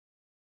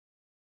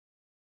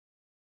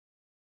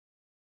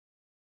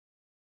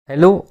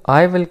Hello,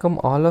 I welcome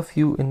all of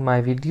you in my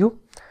video.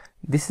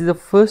 This is the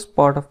first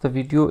part of the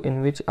video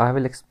in which I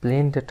will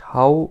explain that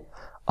how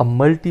a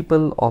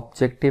multiple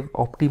objective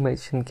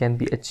optimization can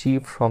be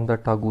achieved from the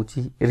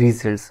Taguchi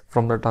results,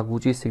 from the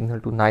Taguchi signal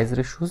to noise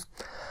ratios.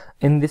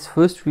 In this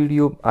first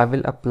video, I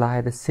will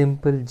apply the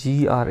simple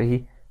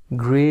GRA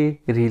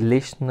gray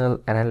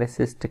relational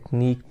analysis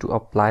technique to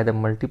apply the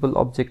multiple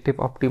objective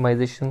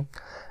optimization.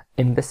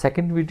 In the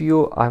second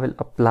video, I will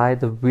apply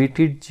the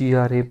weighted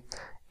GRA.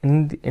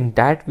 In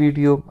that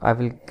video, I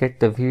will get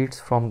the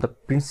weights from the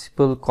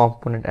principal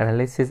component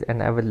analysis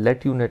and I will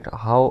let you know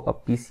how a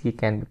PCA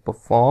can be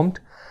performed.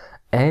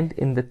 And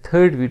in the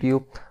third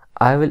video,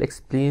 I will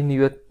explain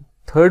you a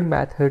third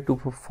method to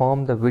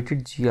perform the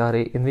weighted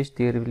GRA, in which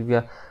there will be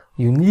a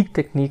unique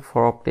technique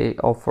for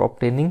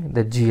obtaining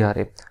the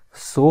GRA.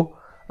 So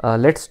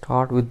let's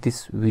start with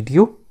this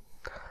video.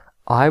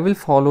 I will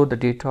follow the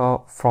data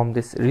from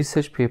this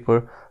research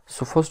paper.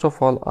 So first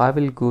of all, I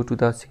will go to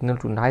the signal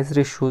to noise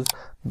ratios,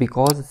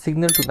 because the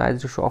signal to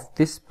noise ratio of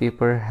this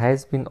paper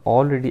has been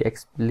already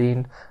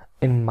explained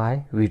in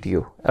my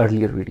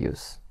earlier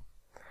videos.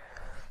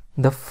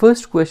 The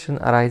first question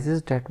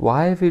arises that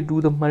why we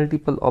do the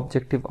multiple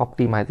objective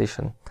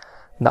optimization.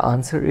 The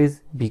answer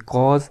is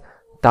because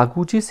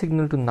Taguchi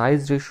signal to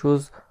noise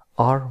ratios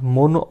are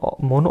mono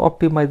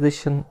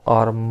optimization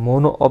or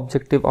mono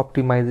objective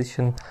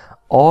optimization,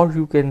 or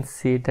you can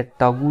say that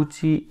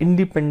Taguchi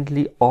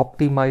independently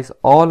optimize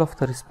all of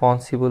the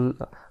response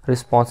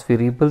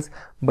variables,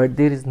 but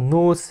there is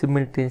no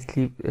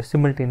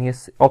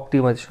simultaneous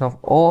optimization of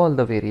all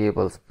the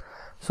variables.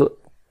 So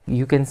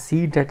you can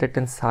see that the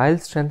tensile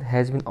strength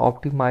has been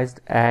optimized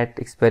at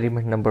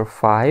experiment number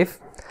 5,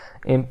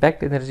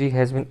 impact energy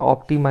has been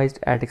optimized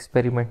at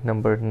experiment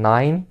number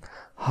 9,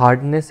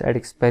 hardness at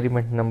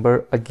experiment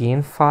number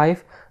again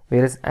 5,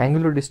 whereas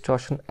angular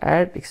distortion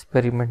at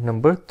experiment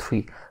number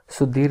 3.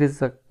 So there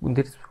is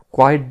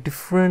quite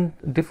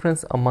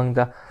difference among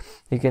the,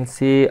 you can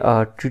say,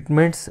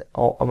 treatments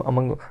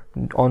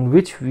on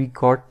which we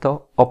got the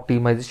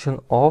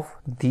optimization of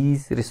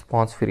these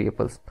response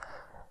variables.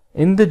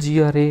 In the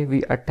GRA,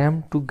 we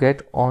attempt to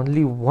get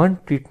only one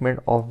treatment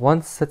of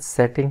one such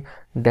setting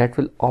that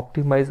will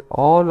optimize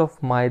all of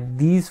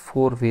these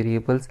 4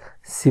 variables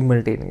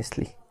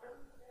simultaneously.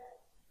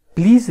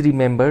 Please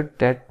remember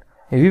that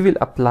we will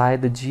apply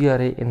the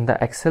GRA in the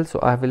Excel, so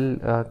I will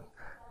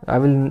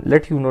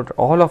let you know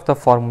all of the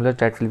formulas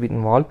that will be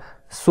involved.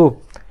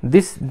 So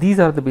these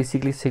are the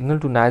basically signal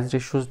to noise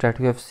ratios that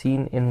we have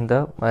seen in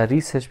the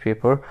research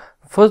paper.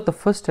 The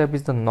first step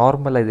is the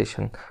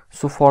normalization.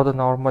 So for the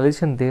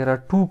normalization, there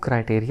are 2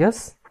 criteria.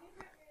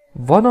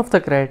 One of the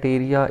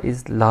criteria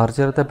is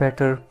larger the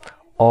better,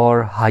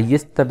 or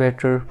highest the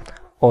better,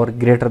 or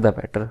greater the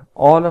better.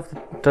 All of the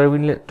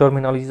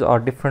terminologies are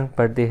different,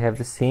 but they have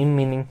the same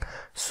meaning.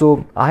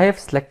 So I have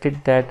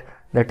selected that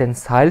the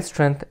tensile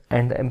strength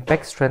and the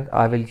impact strength,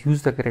 I will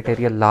use the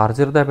criteria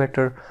larger the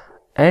better,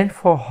 and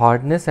for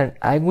hardness and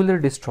angular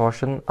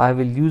distortion, I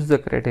will use the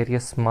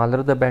criteria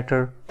smaller the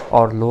better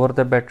or lower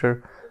the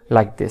better,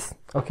 like this.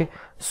 Okay,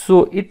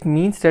 so it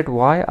means that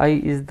yi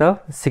is the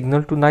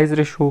signal to noise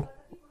ratio,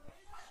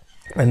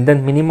 and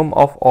then minimum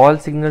of all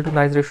signal to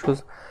noise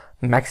ratios,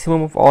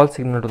 maximum of all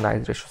signal to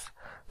noise ratios.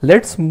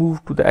 Let's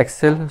move to the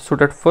Excel, so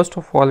that first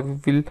of all we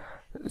will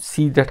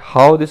see that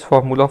how this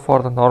formula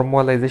for the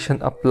normalization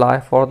apply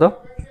for the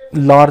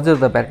larger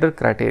the better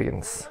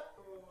criterions.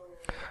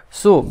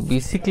 So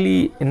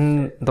basically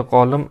in the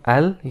column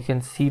L, you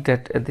can see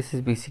that this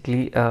is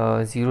basically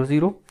 0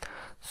 0.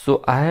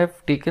 So I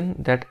have taken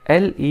that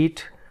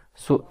L8.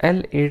 So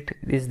L8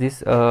 is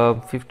this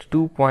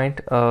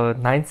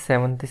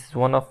 52.97. this is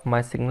one of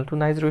my signal to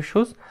noise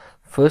ratios,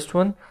 first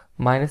one,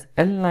 minus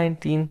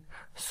L19.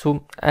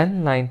 so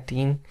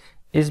L19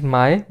 is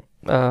my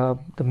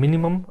the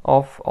minimum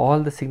of all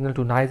the signal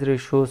to noise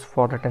ratios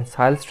for the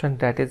tensile strength,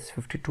 that is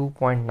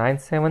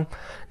 52.97,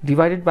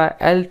 divided by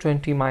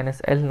L20 minus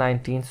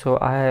L19. so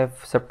I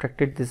have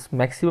subtracted this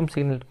maximum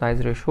signal to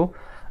noise ratio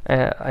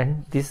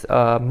and this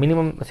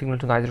minimum signal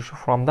to noise ratio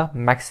from the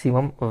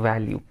maximum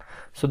value.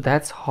 So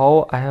that's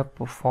how I have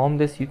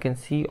performed this. You can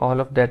see all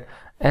of that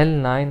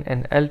L9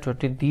 and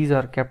L20, these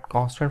are kept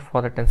constant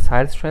for the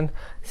tensile strength.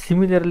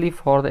 Similarly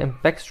for the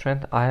impact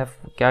strength, I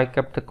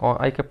kept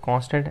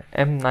constant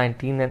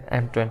M19 and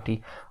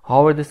M20.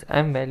 However, this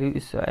M value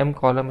is M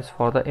column is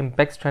for the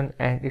impact strength,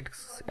 and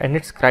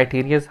its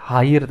criteria is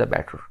higher the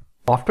better.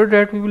 After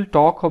that, we will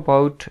talk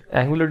about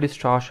angular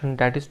distortion,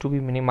 that is to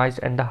be minimized,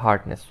 and the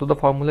hardness. So the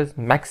formula is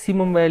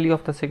maximum value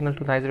of the signal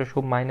to noise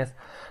ratio minus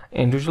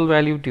individual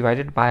value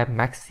divided by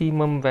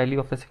maximum value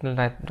of the signal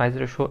to noise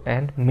ratio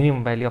and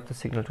minimum value of the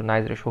signal to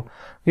noise ratio.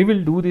 We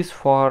will do this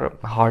for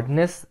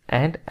hardness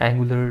and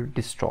angular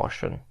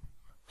distortion.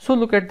 So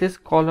look at this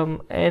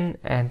column N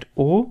and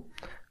O.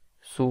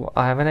 So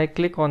when I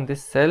click on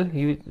this cell,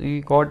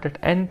 you got that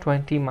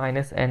N20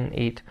 minus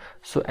N8.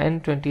 So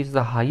N20 is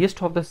the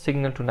highest of the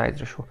signal to noise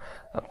ratio.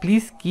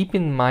 Please keep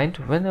in mind,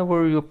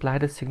 whenever you apply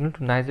the signal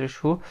to noise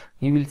ratio,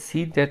 you will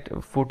see that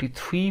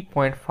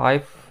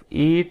 43.5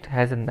 8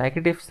 has a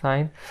negative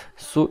sign,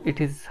 so it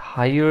is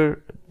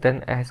higher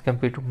than as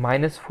compared to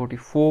minus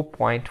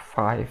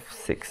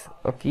 44.56.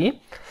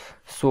 okay,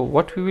 so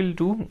what we will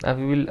do,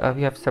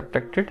 we have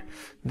subtracted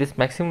this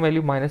maximum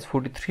value minus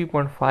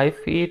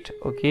 43.58,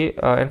 okay,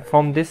 and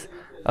from this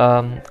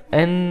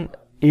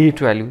n8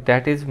 value,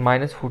 that is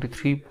minus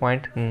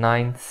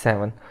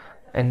 43.97,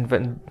 and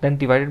then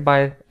divided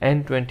by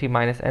n20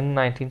 minus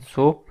n19,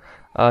 so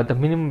the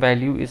minimum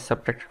value is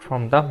subtracted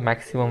from the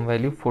maximum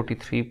value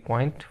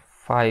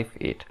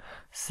 43.58.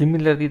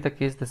 Similarly,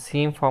 the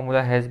same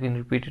formula has been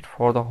repeated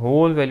for the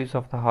whole values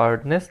of the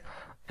hardness,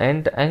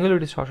 and the angular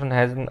distortion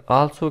has been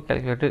also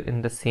calculated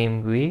in the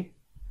same way.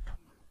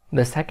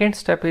 The second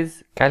step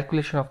is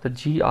calculation of the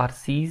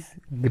GRC's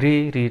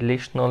Gray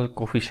relational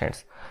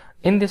coefficients.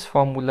 In this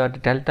formula, the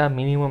delta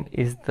minimum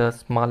is the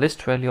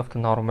smallest value of the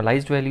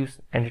normalized values,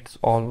 and it's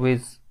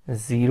always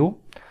 0.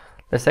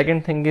 The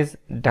second thing is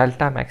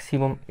delta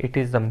maximum. It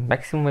is the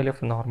maximum value of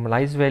the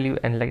normalized value,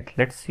 and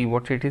let's see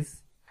what it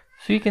is.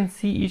 So you can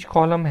see each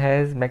column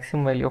has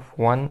maximum value of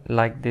 1,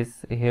 like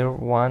this here,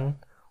 1,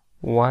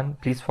 1.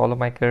 Please follow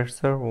my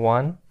cursor,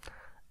 1,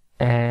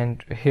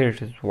 and here it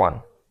is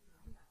 1.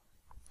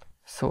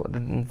 So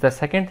the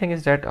second thing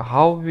is that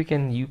how we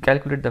can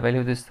calculate the value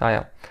of this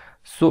psi.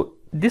 So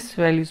this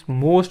value is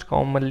most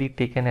commonly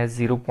taken as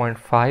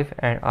 0.5,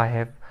 and I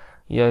have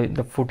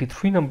the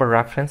 43 number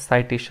reference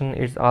citation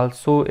is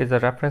also a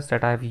reference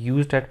that I have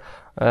used at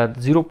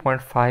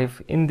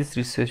 0.5 in this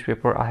research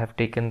paper. I have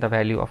taken the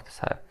value of the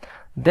psi.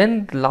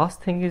 Then the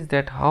last thing is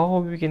that how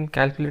we can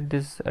calculate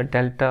this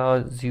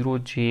delta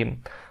 0j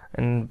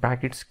in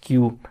brackets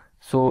q.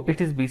 So it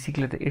is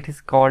basically, it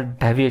is called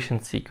deviation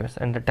sequence,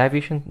 and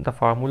the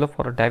formula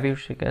for a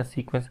deviation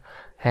sequence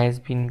has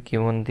been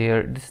given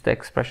there. This is the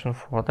expression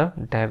for the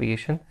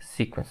deviation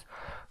sequence.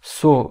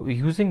 So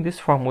using this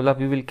formula,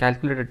 we will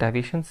calculate a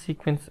deviation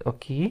sequence.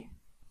 Okay,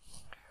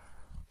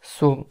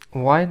 so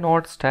y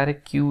naught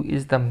steric q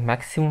is the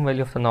maximum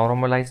value of the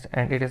normalized,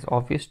 and it is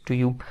obvious to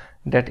you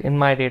that in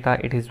my data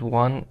it is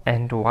 1,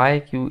 and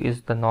yq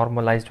is the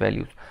normalized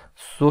values.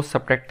 So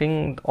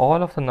subtracting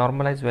all of the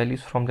normalized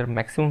values from their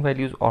maximum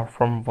values or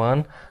from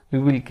 1, we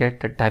will get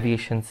the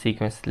deviation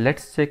sequence.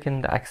 Let's check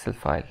in the Excel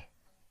file.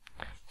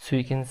 So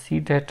you can see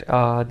that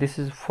this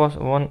is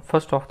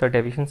first of the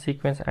deviation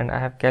sequence, and I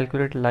have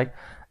calculated like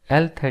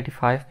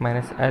L35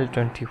 minus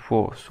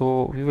L24.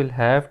 So we will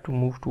have to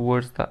move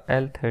towards the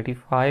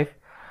L35,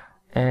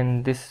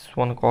 and this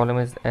one column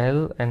is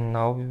L, and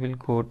now we will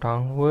go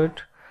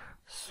downward,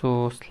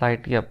 so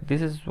slightly up.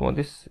 This is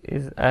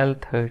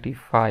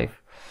L35.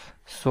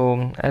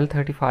 So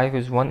L35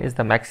 is 1 is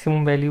the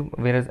maximum value,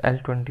 whereas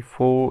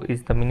L24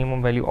 is the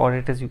minimum value, or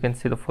it is, you can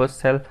see the first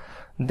cell.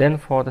 Then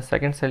for the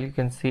second cell, you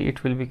can see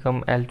it will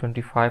become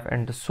L25,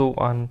 and so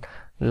on.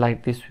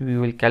 Like this, we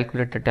will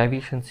calculate the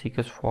deviation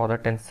sequence for the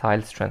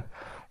tensile strength.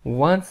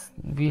 Once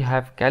we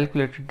have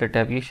calculated the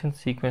deviation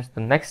sequence,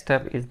 the next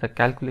step is the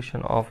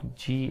calculation of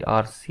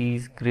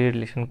GRC's gray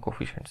relation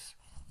coefficients.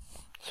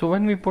 So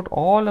when we put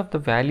all of the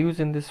values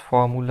in this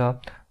formula,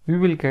 we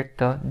will get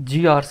the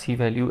GRC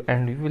value,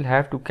 and we will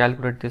have to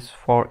calculate this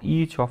for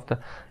each of the,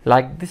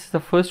 like this is the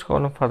first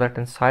column for the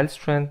tensile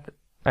strength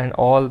and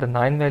all the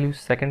 9 values,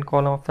 second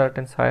column of the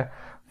tensile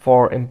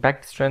for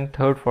impact strength,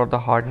 third for the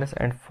hardness,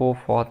 and 4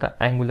 for the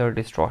angular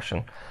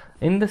distortion.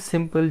 In the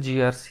simple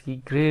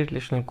GRC gray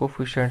relational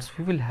coefficients,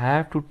 we will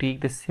have to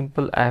take the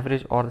simple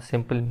average or the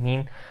simple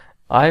mean.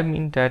 I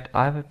mean that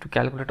I have to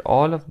calculate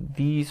all of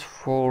these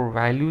 4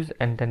 values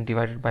and then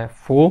divide it by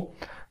 4.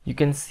 You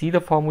can see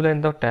the formula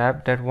in the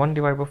tab that 1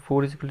 divided by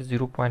 4 is equal to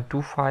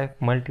 0.25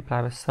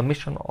 multiplied by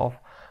summation of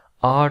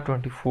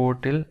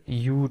R24 till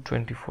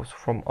U24. So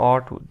from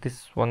R to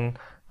this one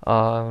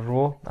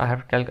row, I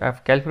have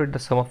calculated the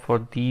sum for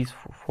these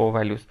 4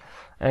 values,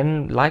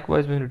 and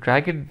likewise when we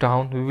drag it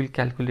down, we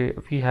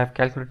have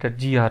calculated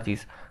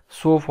GRGs.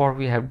 So far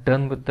we have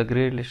done with the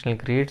gray relational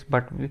grades,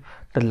 but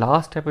the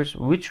last step is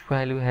which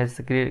value has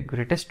the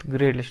greatest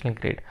gray relational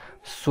grade.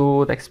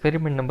 So the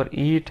experiment number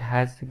 8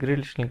 has the gray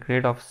relational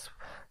grade of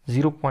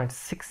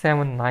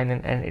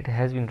 0.679, and it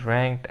has been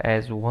ranked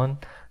as 1.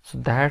 So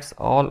that's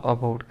all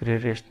about gray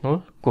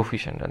relational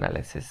coefficient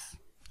analysis.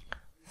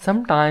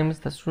 Sometimes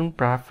the student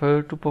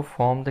prefer to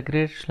perform the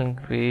gray relational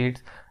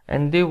grades,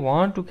 and they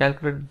want to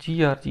calculate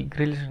GRG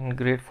gray relational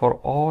grade for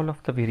all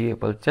of the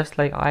variables, just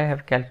like I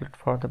have calculated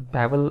for the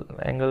bevel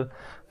angle,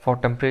 for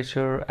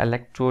temperature,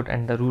 electrode,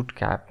 and the root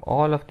cap.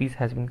 All of these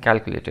has been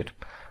calculated,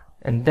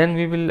 and then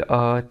we will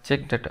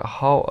check that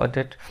how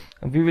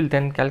we will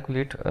then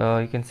calculate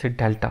you can say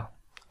delta.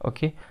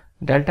 Okay,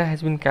 delta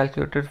has been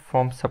calculated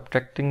from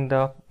subtracting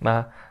the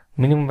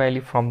minimum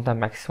value from the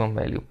maximum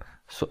value.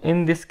 So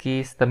in this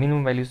case, the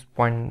minimum value is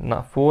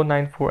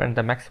 0.494 and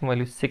the maximum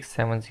value is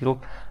 670.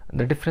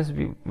 The difference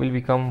will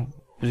become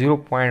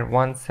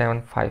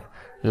 0.175.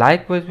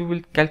 Likewise, we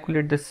will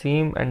calculate the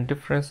same and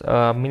difference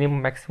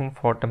minimum maximum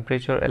for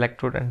temperature,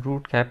 electrode, and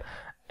root cap,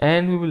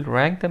 and we will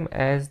rank them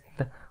as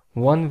the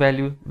one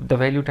value, the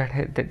value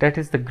that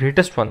is the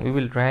greatest one. We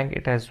will rank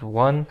it as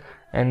 1,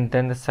 and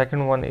then the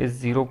second one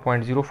is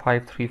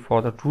 0.053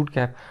 for the root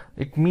gap.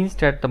 It means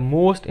that the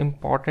most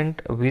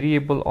important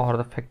variable or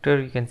the factor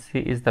you can see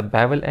is the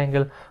bevel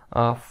angle,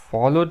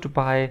 followed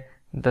by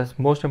the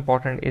most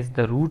important is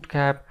the root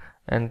gap,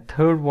 and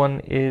third one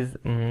is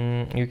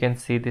you can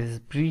see this is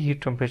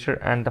preheat temperature,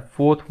 and the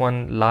fourth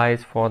one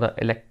lies for the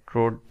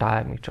electrode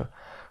diameter.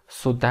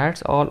 So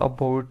that's all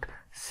about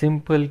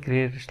simple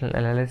relational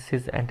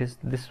analysis, and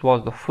this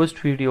was the first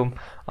video.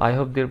 I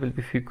hope there will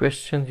be few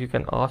questions. You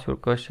can ask your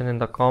question in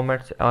the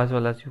comments, as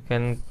well as you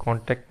can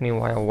contact me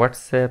via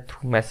WhatsApp,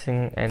 through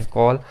messaging and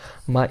call.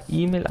 My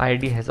email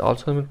ID has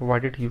also been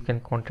provided. You can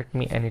contact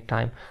me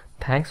anytime.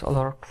 Thanks a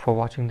lot for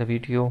watching the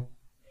video.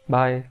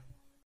 Bye.